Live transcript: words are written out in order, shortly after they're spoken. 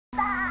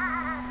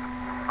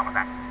was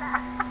that?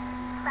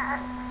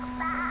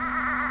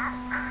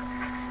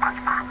 It's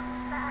SpongeBob.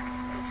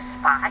 He's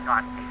spying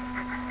on me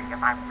to see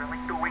if I'm really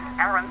doing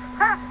errands.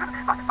 But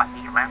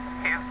he left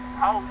his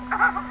post.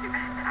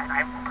 And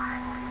I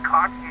finally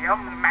caught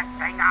him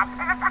messing up.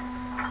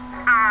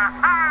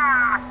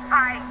 Aha!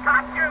 I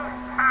got you,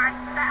 Sponge!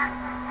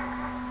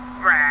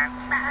 Branch.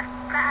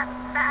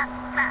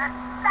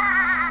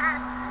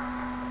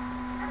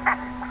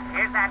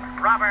 Here's that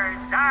rubber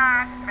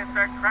duck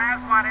Mr.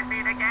 Krabs wanted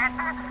me to get.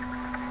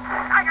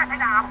 I got you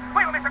now.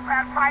 Wait till Mr.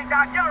 Krabs finds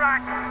out you're a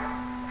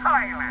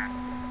toilet.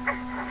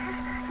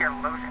 You're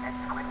losing it,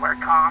 Squidward.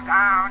 Calm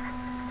down.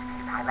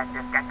 If I let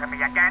this get to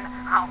me again,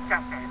 I'll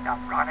just end up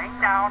running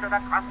down to the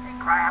Krusty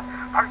Krab,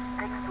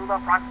 bursting through the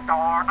front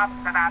door up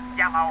to that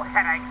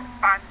yellow-heading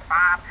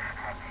SpongeBob,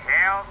 and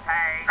he'll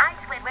say, "Hi,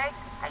 Squidward.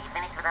 Are you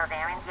finished with those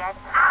errands yet?"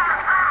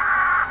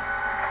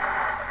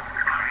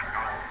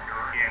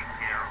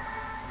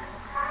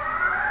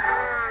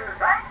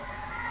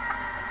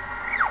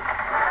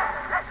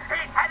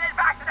 He's headed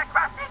back to the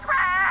Krusty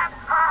Krab!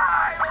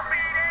 I'll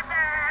beat him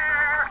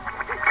there!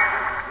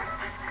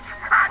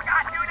 I've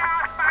got you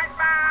now,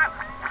 SpongeBob!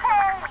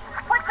 Hey,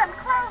 put some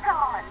clothes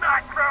on. The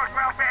truth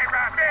will be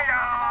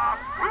revealed!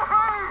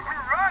 Woohoo!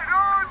 Right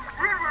on,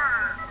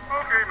 Squidward!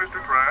 Okay, Mr.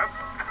 Krabs.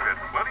 Get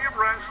plenty of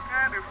rest,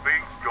 and if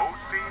things don't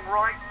seem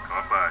right,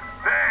 come back.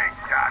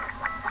 Thanks, Doc.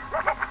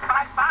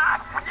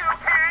 SpongeBob, you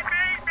can't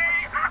beat me!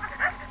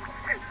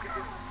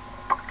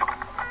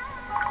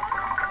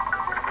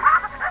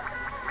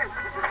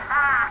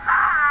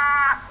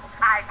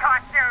 I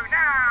caught you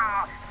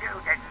now! You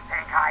didn't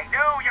think I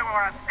knew you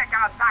were a stick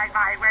outside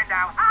my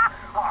window,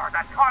 or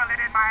the toilet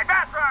in my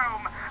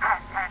bathroom!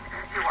 And then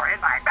you were in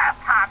my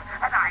bathtub,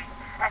 and then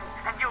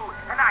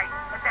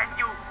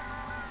you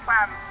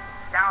swam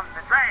down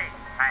the drain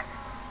and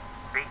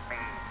beat me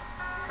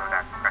to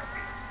the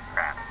Krusty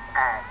Krab.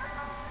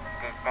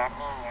 Does that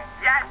mean you're...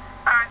 Yes,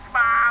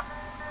 SpongeBob!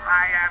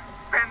 I am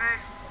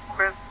finished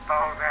with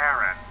those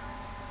errands.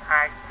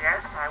 I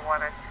guess I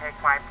want to take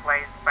my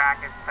place back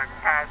at the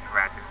cash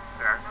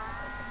register.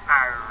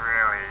 I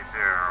really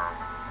do.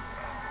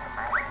 You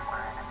might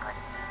want to put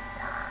these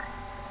on.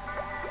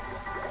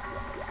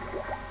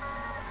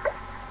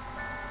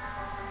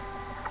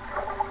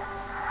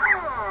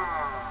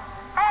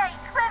 Hey,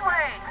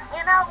 Squidward!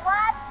 You know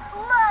what?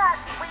 Look!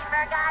 We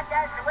forgot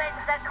to switch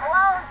the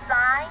close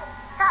sign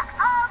to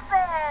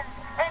open!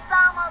 It's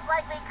almost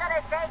like we could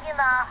have taken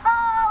the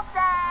whole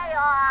day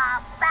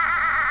off!